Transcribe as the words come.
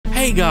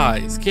Hey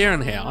guys,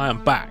 Kieran here. I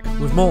am back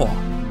with more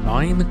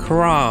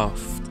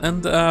Minecraft.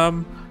 And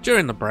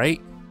during the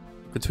break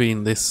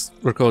between this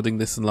recording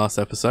this and last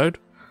episode,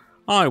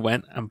 I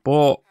went and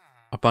bought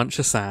a bunch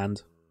of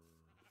sand.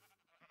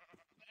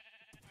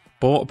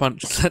 Bought a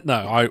bunch of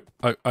no,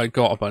 I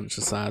got a bunch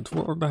of sand.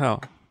 What the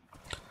hell?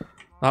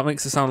 That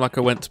makes it sound like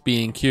I went to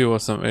B&Q or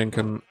something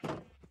and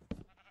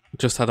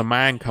just had a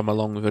man come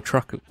along with a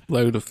truck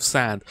load of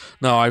sand.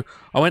 No, I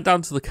went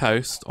down to the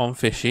coast on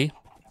Fishy.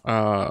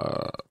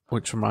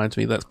 Which reminds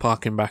me, let's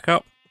park him back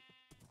up.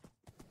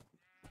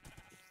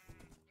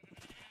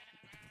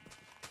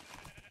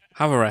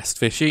 Have a rest,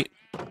 Fishy.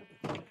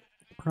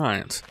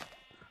 Right.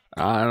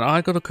 And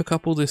I gotta cook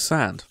up all this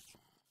sand.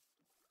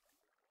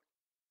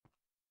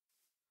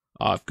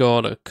 I've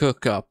gotta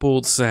cook up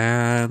all the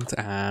sand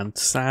and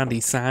sandy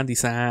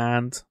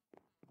sand.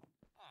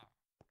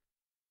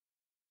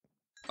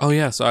 Oh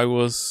yes, I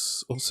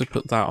was also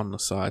put that on the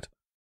side.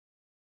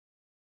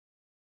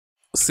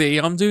 See,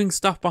 I'm doing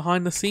stuff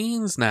behind the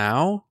scenes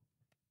now.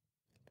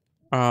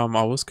 I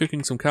was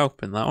cooking some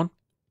kelp in that one.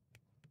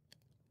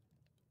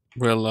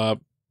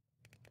 We'll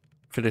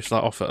finish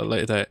that off at a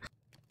later date.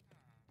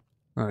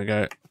 There we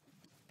go.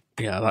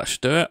 Yeah, that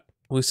should do it.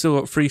 We've still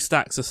got 3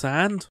 stacks of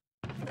sand.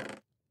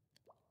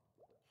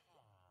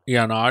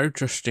 You know,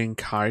 just in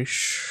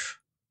case.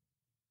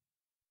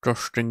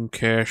 Just in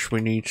case we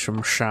need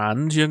some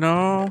sand, you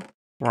know?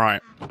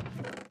 Right.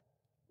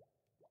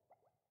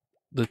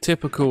 The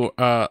typical,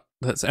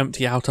 let's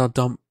empty out our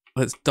dump.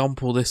 Let's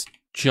dump all this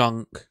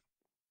junk.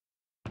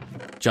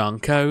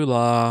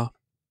 Junkola.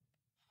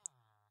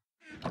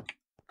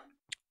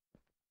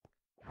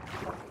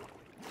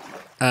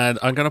 And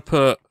I'm going to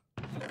put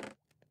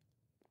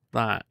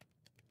that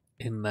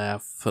in there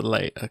for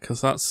later, because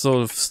that's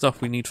sort of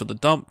stuff we need for the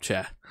dump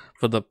chest.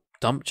 For the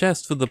dump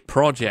chest? For the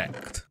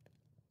project.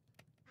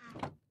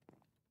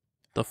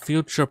 The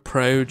future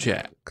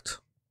project.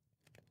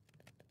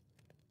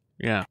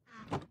 Yeah.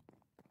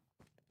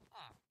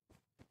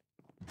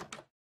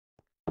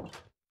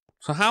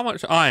 So how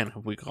much iron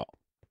have we got?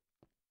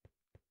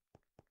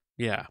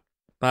 Yeah,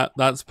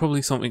 that's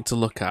probably something to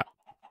look at.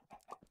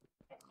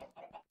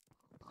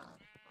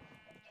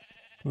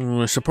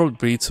 We should probably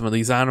breed some of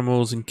these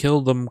animals and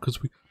kill them because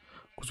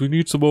we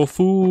need some more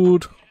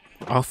food.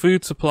 Our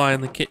food supply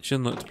in the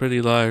kitchen looks pretty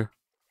low.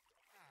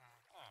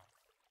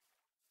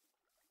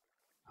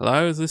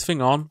 Hello, is this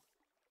thing on?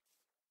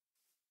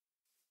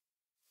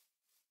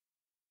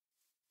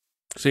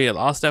 So yeah,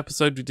 last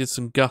episode we did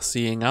some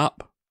gussying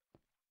up.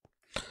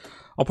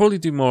 I'll probably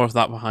do more of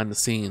that behind the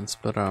scenes,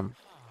 but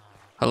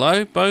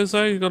hello,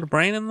 Bozo, you got a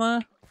brain in there?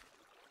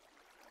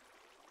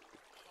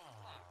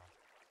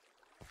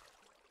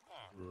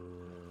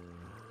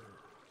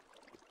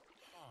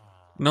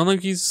 None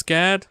of you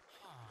scared?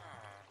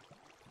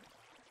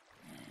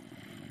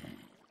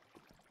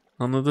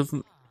 None of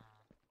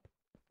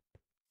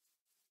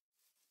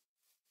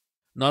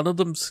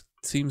them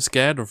seem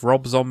scared of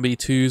Rob Zombie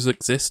 2's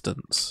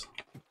existence.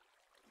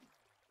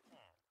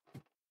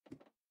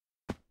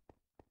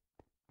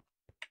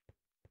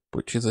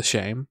 Which is a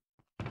shame.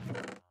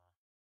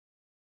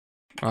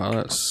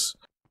 Let's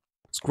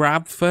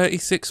grab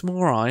 36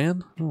 more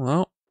iron. Oh,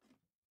 well.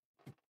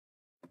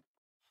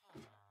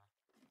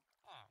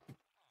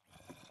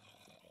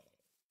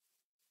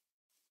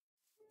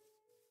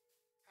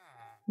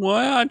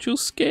 Why aren't you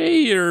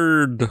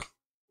scared?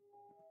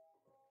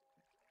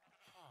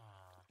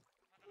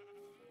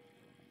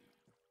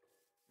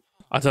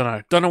 I don't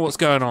know. Don't know what's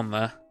going on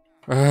there.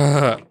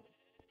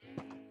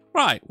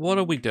 Right, what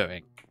are we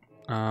doing?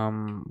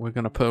 We're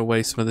gonna put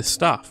away some of this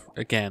stuff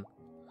again.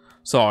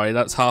 Sorry,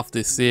 that's half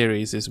this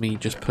series is me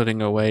just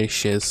putting away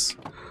shiz.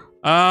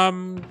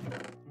 And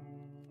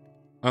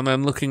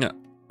then looking at...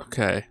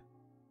 Okay.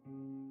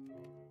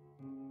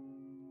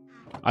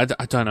 I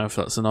don't know if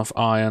that's enough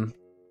iron.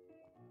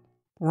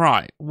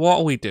 Right, what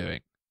are we doing?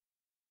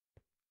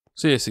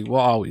 Seriously,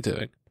 what are we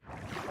doing?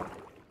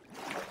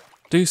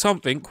 Do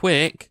something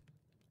quick.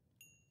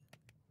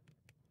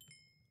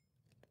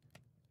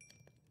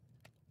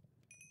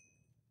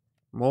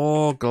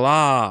 More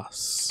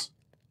glass.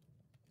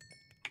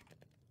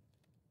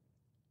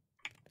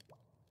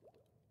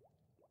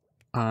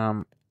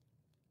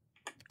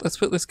 Let's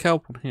put this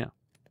kelp on here.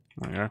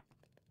 There we go.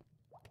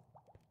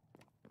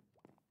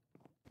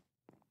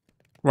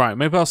 Right,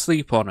 maybe I'll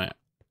sleep on it,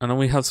 and then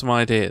we have some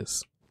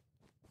ideas.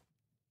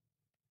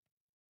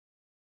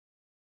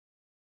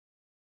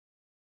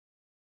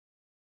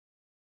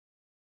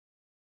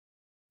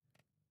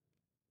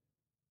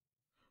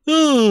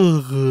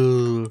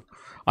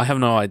 I have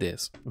no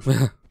ideas.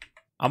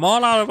 I'm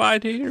all out of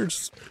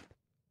ideas.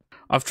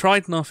 I've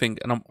tried nothing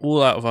and I'm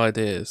all out of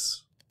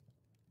ideas.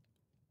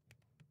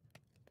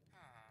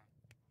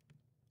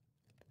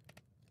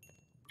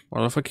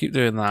 Well, if I keep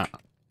doing that.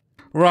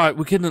 Right,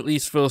 we can at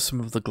least fill some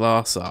of the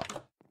glass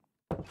up.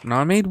 Now,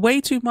 I made way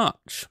too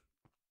much.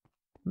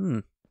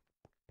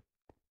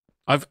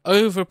 I've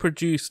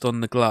overproduced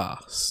on the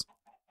glass.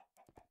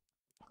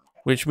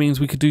 Which means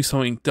we could do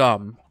something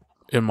dumb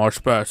in my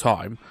spare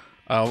time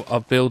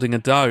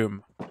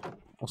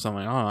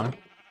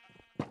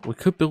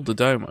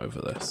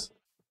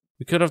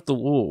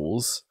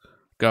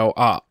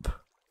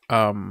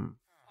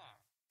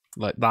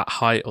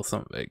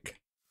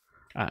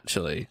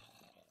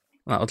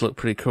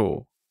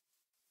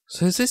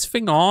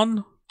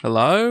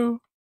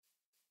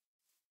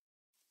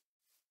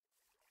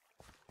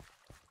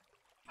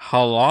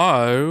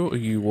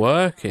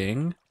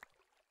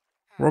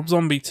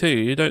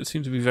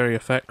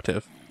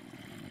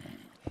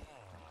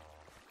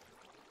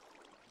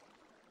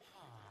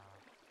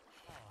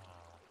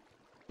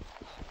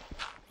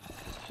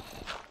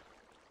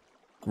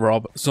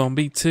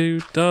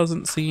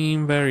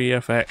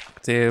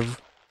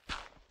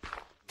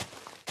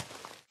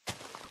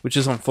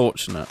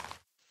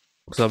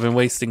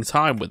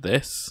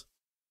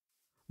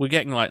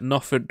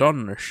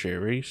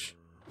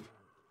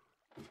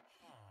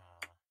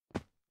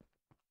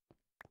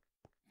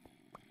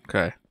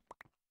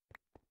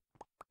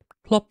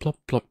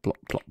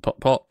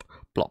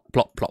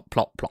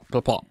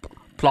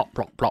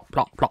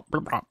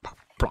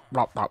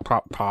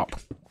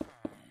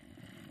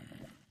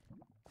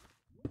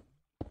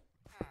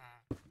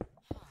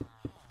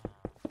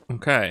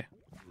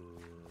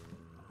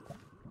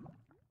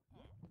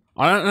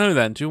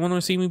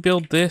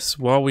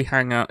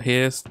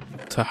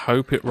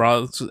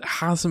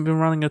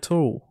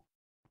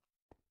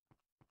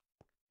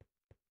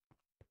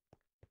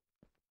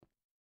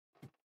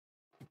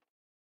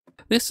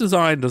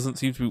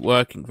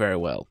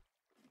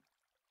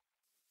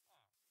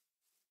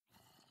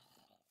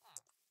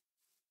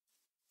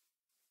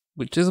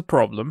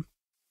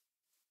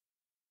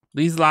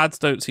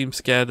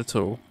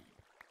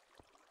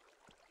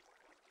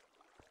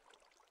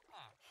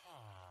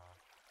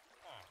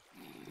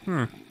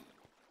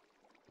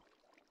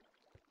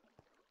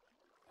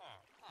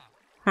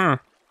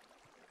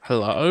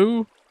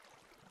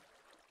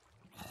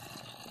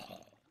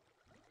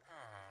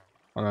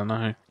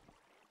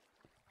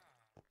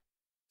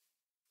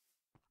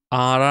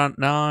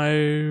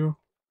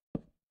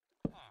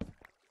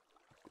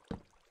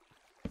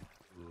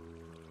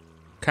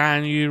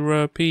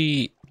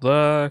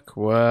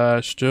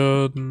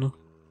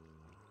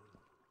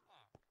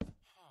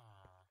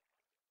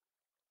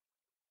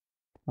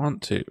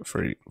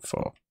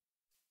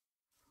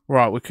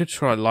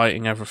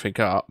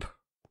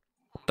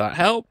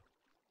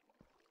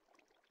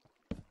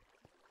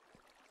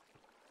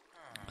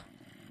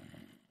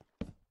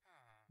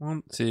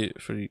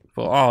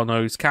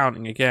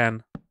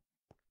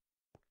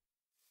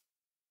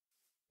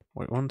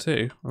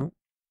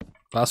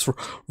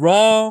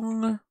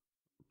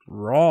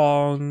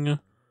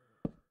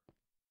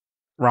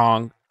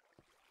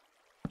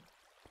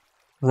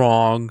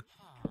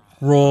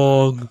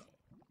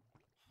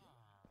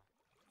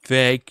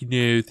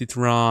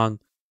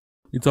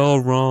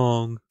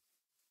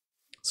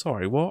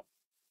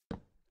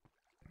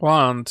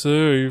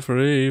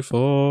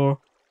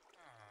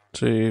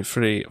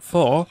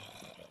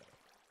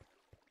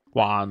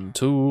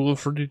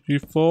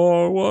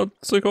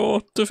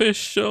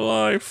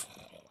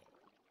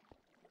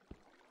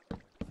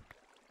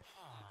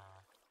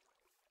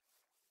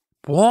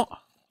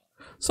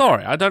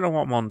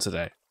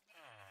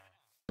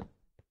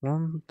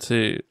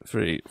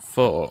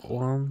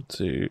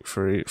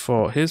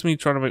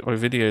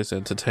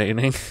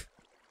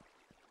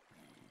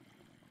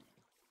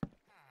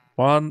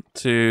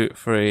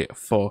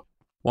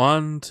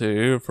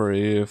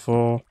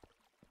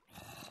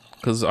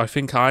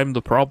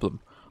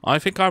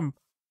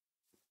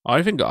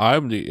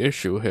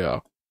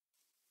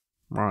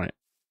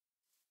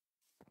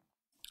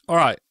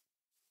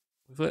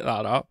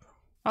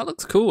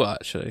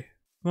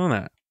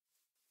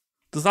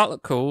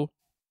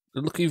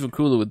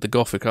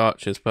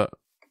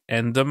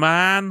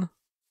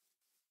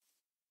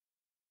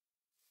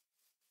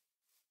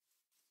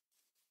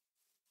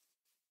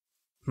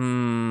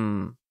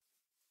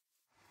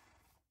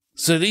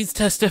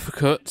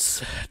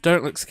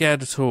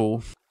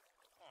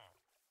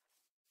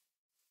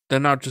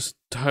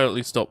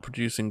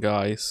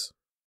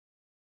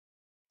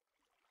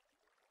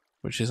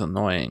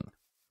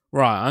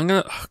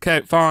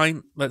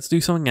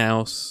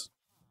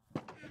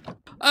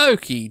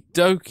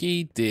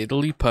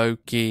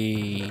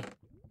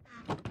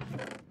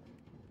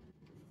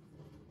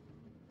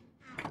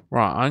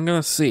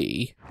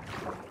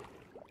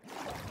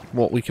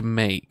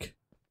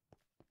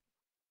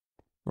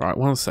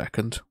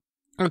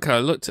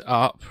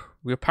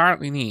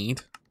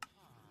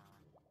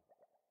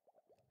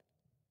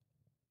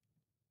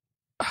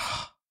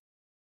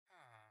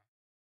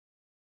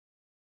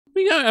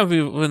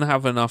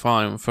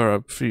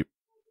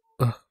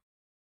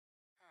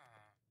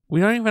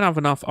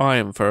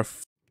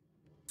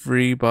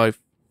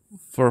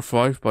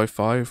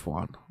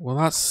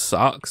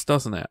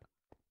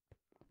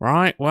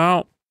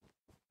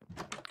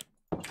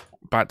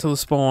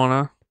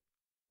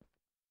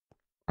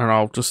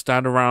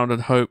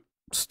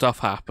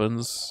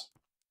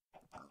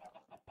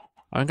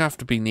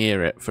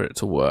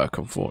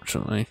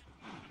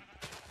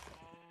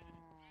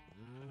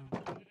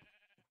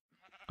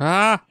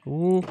Ah,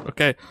 ooh,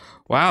 okay.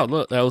 Wow,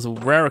 look, there was a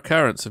rare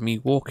occurrence of me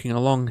walking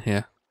along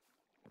here.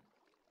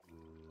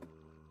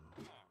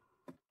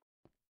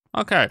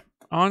 Okay,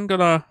 I'm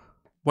gonna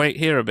wait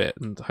here a bit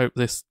and hope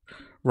this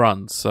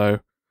runs, so,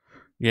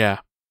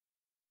 yeah.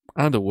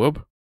 And a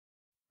whoop.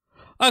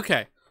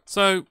 Okay,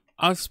 so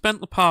I've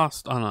spent the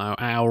past, I don't know,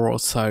 hour or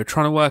so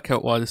trying to work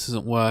out why this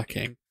isn't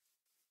working.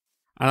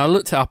 And I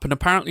looked it up, and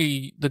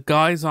apparently the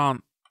guys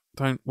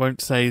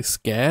won't say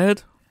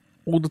scared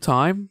all the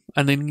time,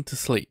 and they need to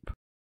sleep.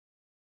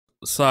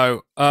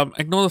 So,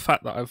 ignore the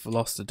fact that I've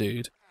lost a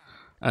dude,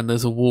 and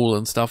there's a wall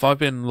and stuff. I've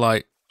been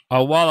like,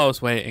 while I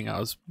was waiting,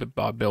 I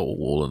built a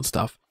wall and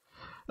stuff.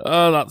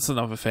 That's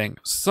another thing.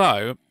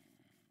 So,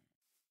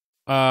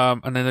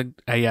 and then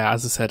yeah,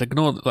 as I said,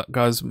 ignore that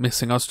guy's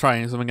missing. I was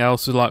trying something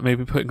else, with like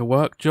maybe putting a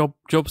work job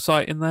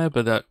site in there,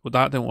 but that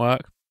didn't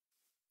work.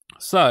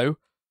 So,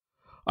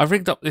 I've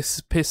rigged up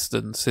this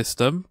piston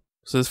system.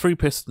 So there's 3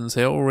 pistons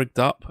here, all rigged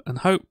up, and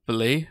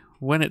hopefully,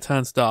 when it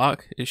turns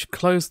dark, it should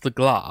close the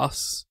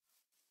glass,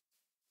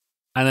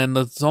 and then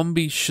the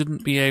zombies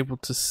shouldn't be able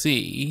to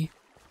see.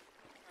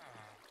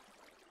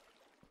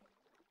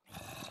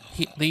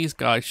 These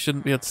guys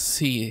shouldn't be able to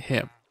see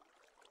him.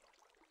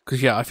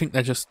 Because, yeah, I think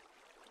they're just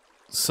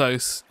so,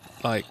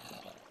 like,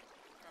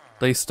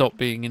 they stop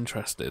being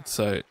interested,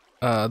 so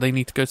they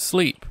need to go to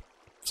sleep.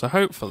 So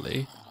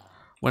hopefully,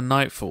 when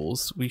night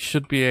falls, we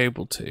should be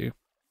able to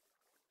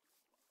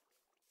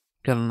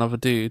get another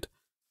dude.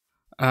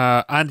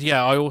 And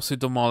yeah, I also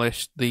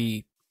demolished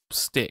the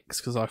sticks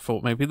because I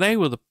thought maybe they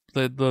were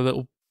the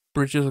little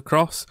bridges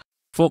across.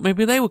 Thought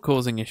maybe they were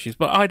causing issues,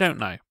 but I don't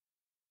know.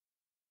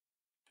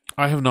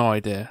 I have no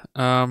idea.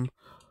 So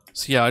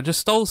yeah, I just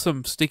stole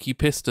some sticky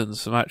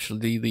pistons from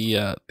actually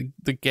the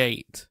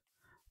gate.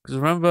 Because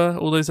remember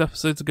all those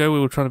episodes ago we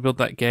were trying to build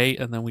that gate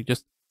and then we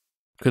just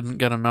couldn't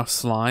get enough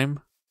slime.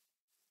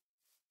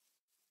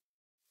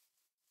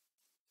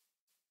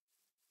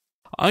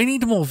 I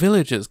need more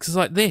villagers, because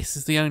like this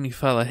is the only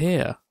fella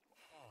here.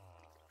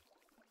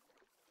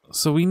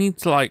 So we need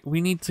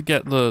to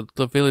get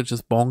the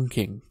villagers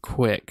bonking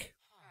quick.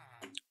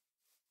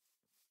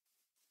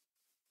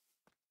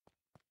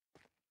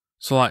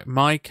 So like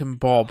Mike and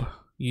Bob,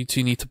 you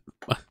two need to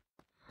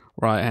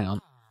right, hang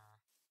on.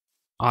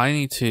 I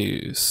need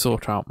to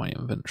sort out my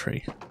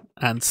inventory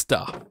and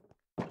stuff.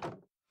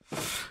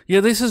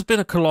 Yeah, this has been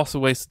a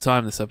colossal waste of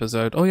time this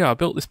episode. Oh yeah, I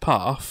built this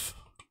path.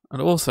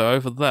 And also,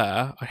 over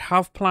there, I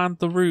have planned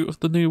the route of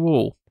the new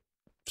wall.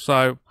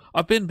 So,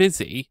 I've been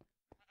busy.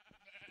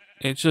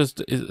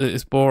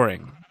 It's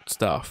boring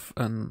stuff.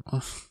 And,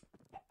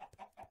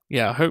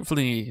 yeah,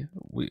 hopefully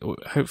we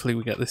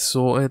get this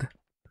sorted.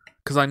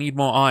 Because I need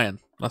more iron.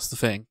 That's the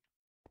thing.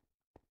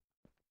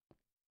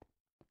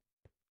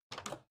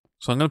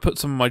 So I'm going to put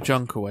some of my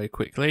junk away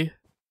quickly.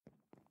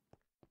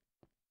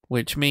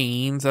 Which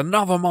means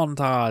another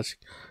montage.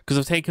 Because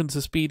I've taken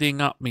to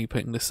speeding up me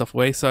putting this stuff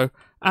away. So,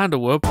 and a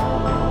whoop.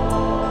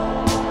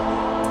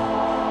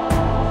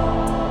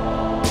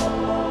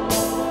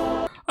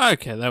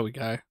 Okay, there we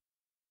go.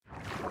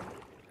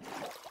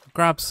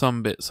 Grab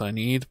some bits I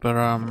need, but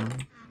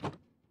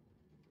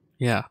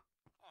yeah.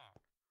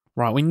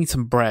 Right, we need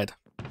some bread.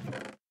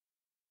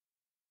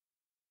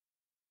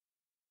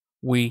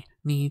 We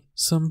need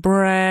some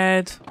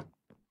bread.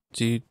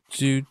 Wait,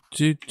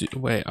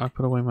 I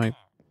put away my...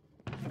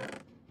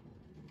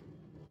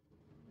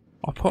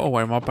 I put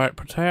away my baked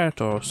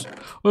potatoes.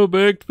 A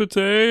baked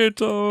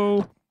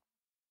potato.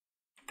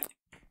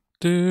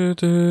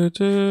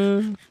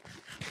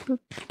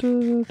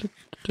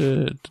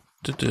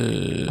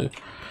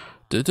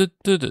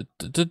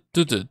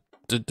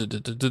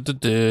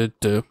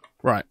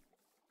 Right.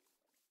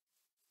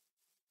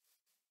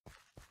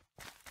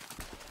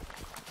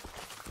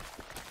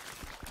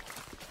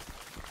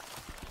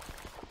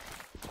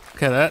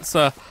 Okay, let's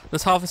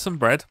harvest some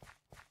bread.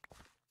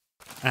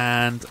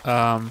 And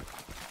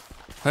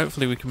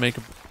hopefully we can make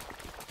a...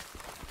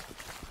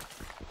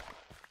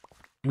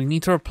 We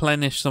need to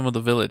replenish some of the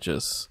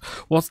villagers.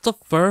 What's the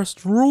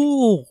first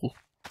rule?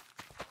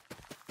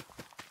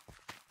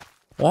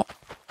 What?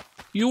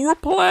 You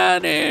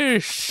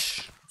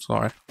replenish!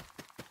 Sorry.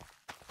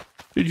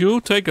 Did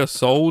you take a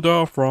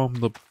soda from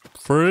the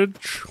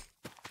fridge?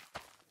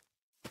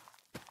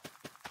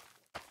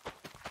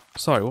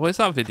 Sorry, what is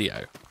that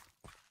video?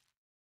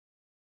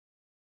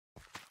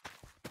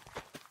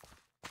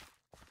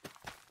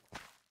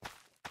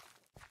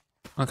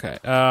 Okay,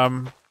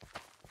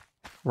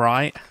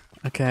 right,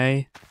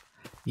 okay,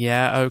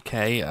 yeah,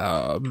 okay,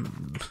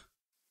 I've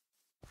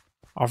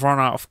run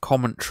out of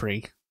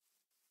commentary.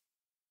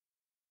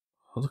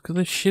 Oh, look at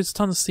the shiz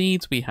ton of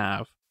seeds we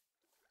have.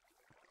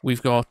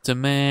 We've got a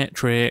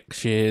metric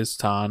shiz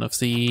ton of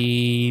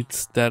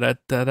seeds,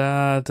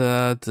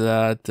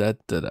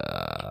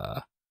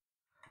 da-da-da-da-da-da-da-da.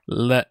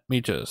 Let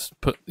me just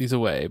put these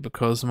away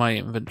because my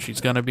inventory's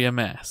gonna be a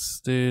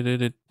mess.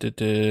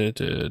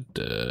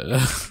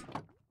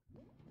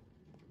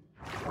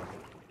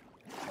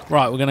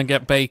 Right, we're gonna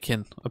get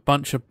bacon, a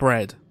bunch of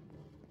bread.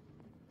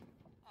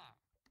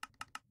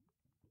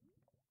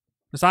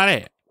 Is that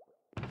it?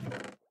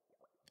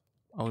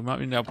 Oh, we might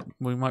be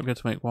able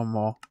to make one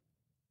more.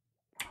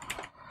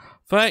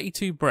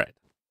 32 bread.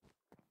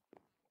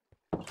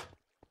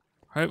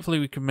 Hopefully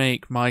we can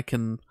make Mike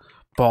and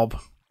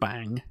Bob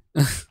bang.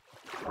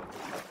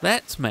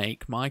 Let's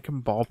make Mike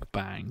and Bob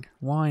bang.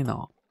 Why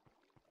not?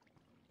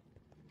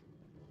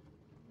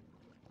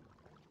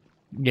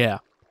 Yeah.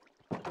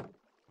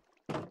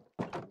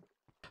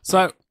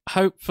 So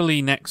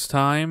hopefully next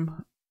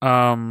time,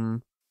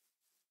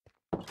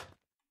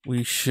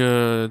 we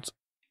should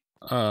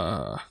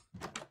have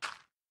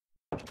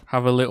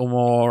a little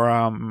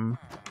more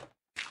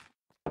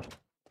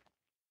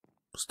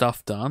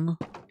stuff done.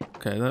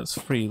 Okay, let's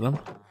free them.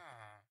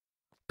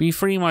 Be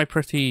free, my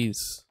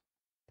pretties.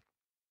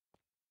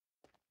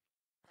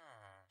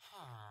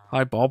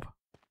 Hi, Bob.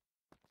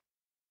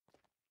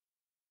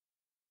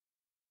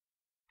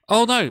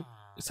 Oh no,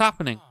 it's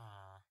happening.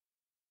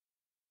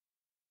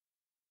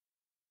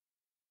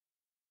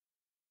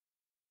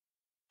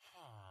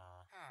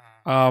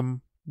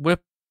 We're...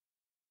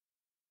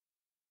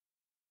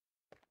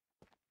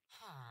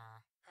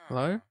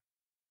 Hello?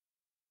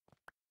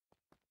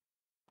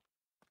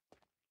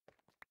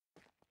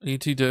 Are you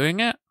two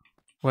doing it?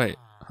 Wait,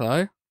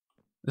 hello?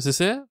 Is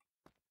this it?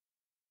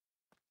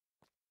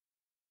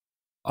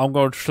 I'm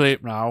going to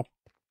sleep now.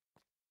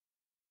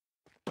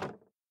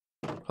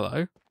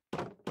 Hello?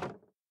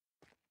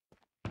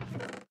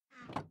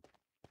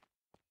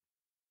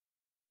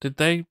 Did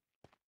they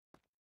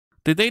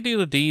do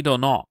the deed or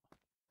not?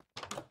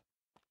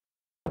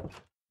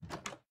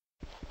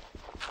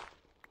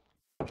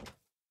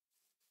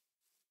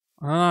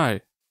 I don't know.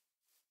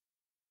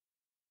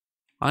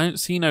 I don't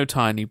see no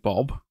tiny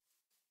Bob.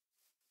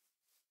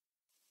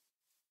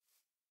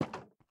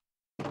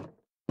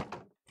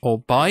 Or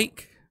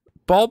Bike?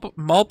 Bob,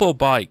 Mob or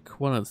Bike?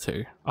 One of the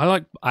two. I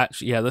like...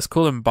 Actually, yeah, let's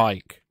call him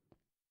Bike.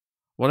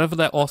 Whatever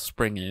their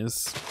offspring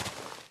is,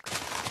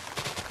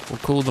 we'll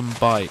call them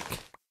Bike.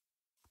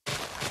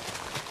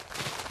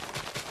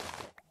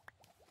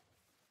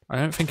 I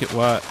don't think it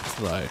worked,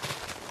 though.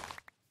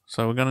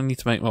 So we're gonna need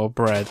to make more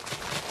bread.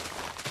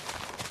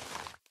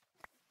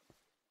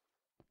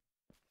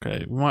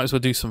 Okay, we might as well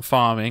do some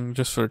farming,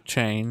 just for a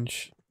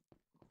change.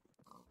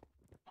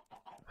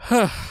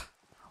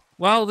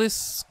 Well,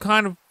 this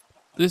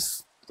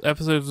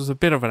episode was a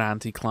bit of an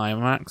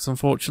anticlimax,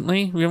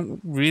 unfortunately. We haven't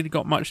really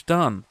got much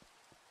done.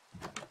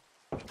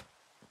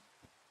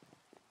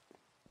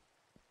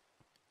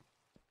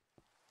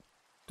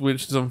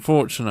 Which is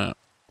unfortunate.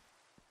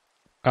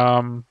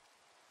 Because,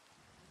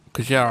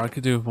 yeah, I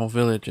could do with more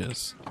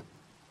villagers.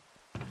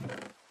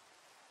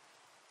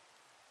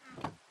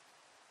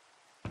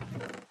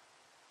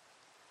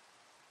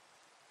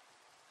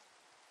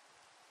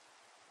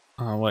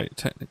 Oh, wait,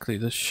 technically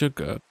there's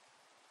sugar.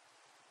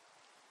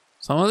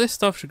 Some of this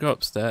stuff should go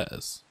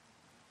upstairs.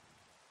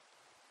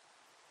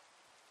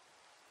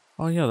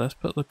 Oh, yeah, let's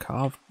put the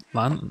carved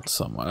lantern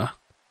somewhere.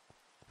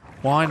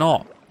 Why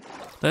not?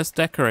 Let's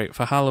decorate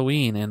for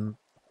Halloween in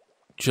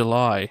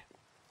July.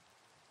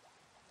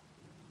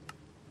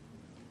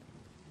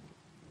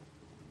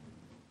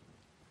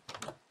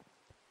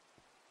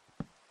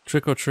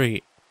 Trick or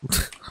treat.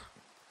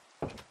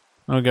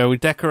 Okay, we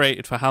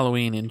decorated for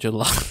Halloween in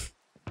July.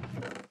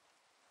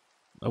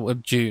 Oh,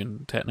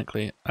 June,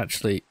 technically.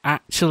 Actually,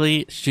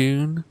 it's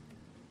June.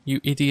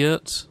 You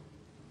idiot.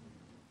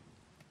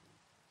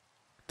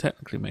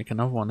 Technically make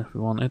another one if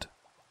we wanted.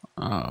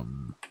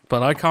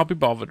 But I can't be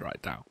bothered right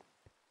now.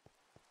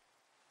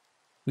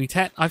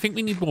 I think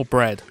we need more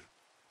bread.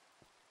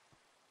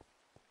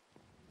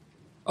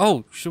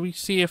 Oh, should we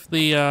see if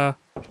the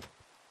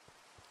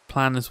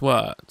plan has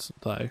worked,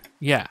 though?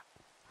 Yeah.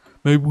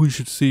 Maybe we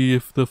should see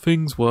if the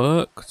things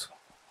worked.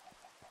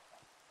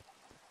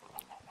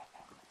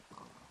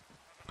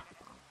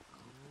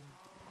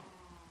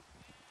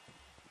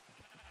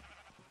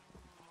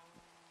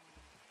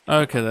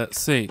 Okay, let's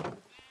see.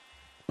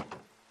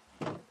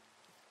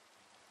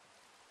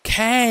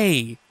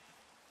 K!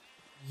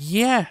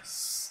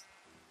 Yes!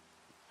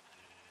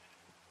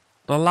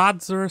 The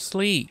lads are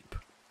asleep.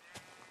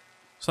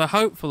 So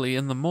hopefully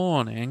in the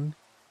morning...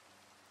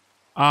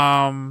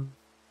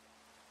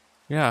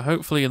 Yeah,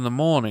 hopefully in the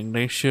morning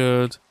they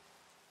should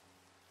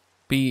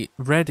be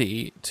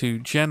ready to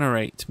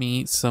generate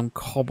me some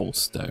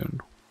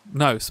cobblestone.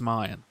 No, some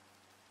iron.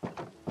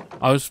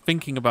 I was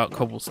thinking about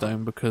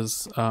cobblestone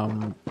because,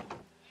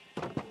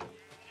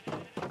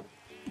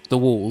 the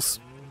walls.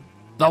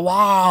 The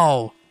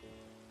wall!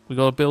 We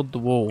gotta build the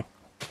wall.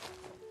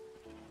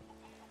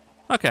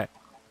 Okay.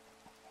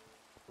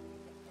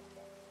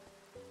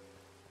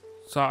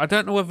 So I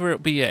don't know whether it'll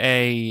be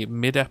a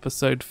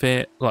mid-episode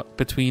fit, like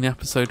between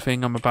episode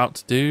thing I'm about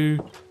to do.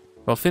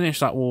 But I'll finish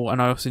that wall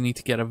and I also need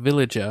to get a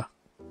villager.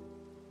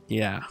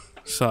 Yeah,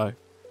 so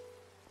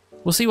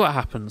we'll see what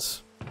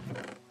happens.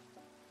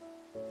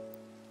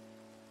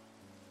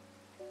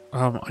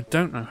 I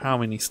don't know how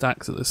many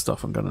stacks of this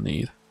stuff I'm gonna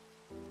need.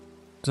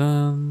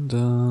 Dun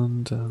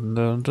dun dun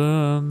dun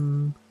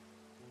dun.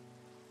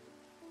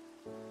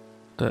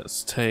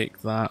 Let's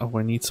take that. Oh,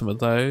 I need some of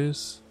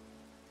those.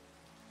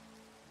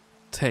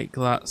 take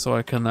that so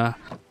I can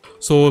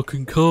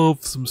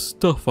carve some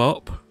stuff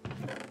up.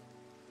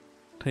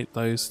 Take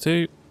those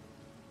two.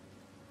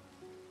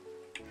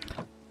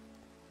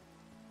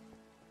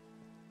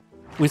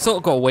 We sort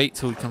of got to wait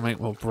till we can make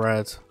more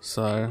bread,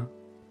 so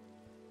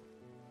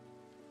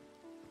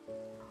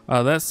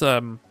let's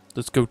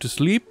go to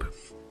sleep.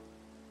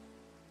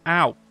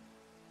 Ow.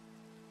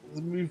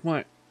 Let's move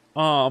my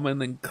arm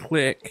and then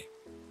click.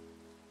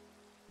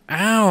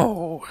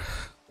 Ow.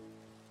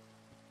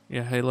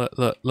 Yeah, hey,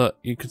 look,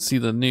 you can see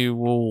the new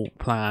wall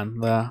plan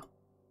there.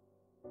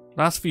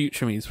 That's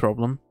future me's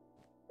problem.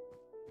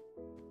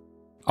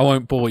 I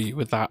won't bore you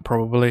with that,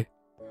 probably.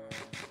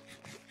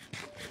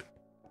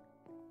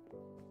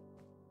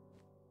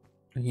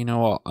 You know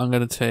what? I'm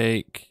going to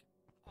take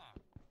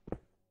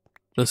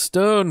the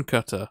stone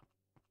cutter.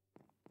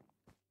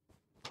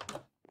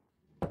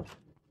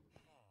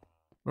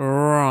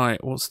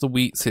 Right, what's the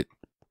wheat sit?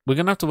 We're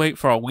going to have to wait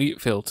for our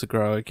wheat field to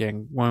grow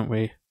again, won't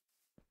we?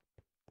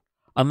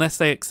 Unless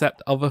they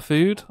accept other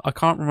food? I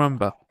can't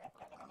remember.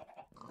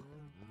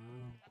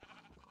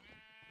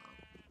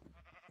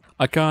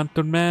 I can't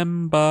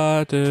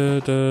remember.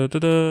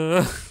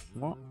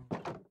 What?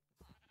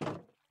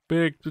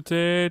 Big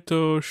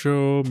potato,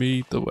 show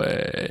me the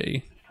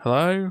way.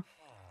 Hello?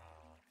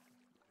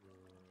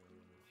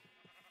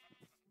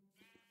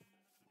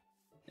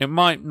 It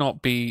might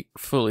not be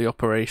fully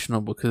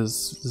operational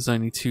because there's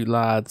only 2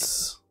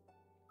 lads.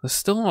 They're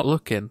still not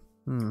looking.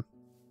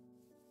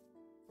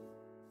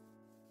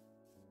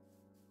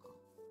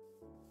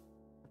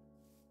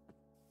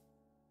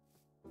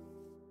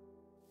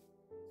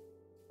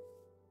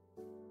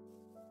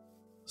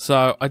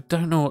 So, I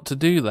don't know what to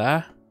do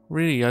there.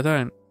 Really, I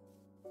don't.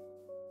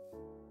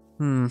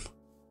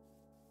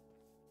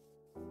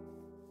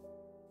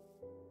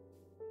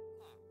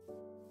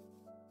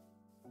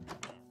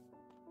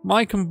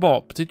 Mike and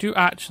Bob, did you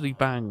actually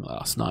bang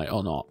last night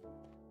or not?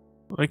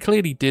 I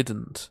clearly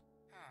didn't.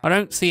 I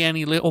don't see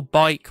any little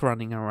bike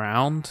running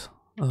around.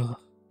 Ugh.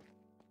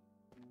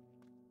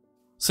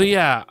 So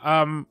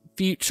yeah,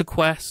 future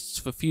quests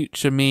for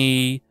future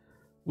me.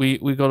 We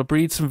got to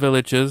breed some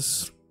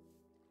villagers.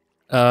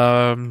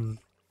 And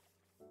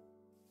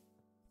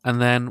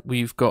then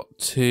we've got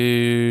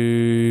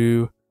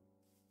to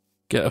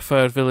get a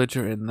 3rd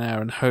villager in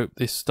there and hope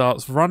this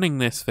starts running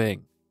this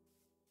thing.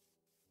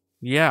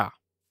 Yeah.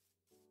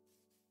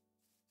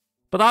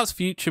 But that's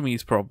future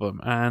me's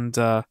problem, and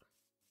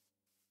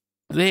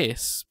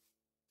this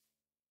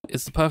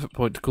is the perfect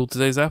point to call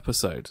today's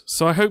episode.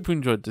 So I hope you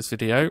enjoyed this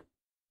video.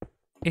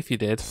 If you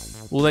did,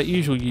 all that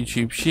usual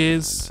YouTube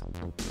shiz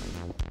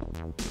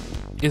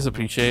is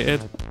appreciated.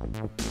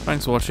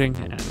 Thanks for watching,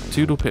 and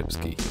Toodle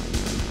Pipski.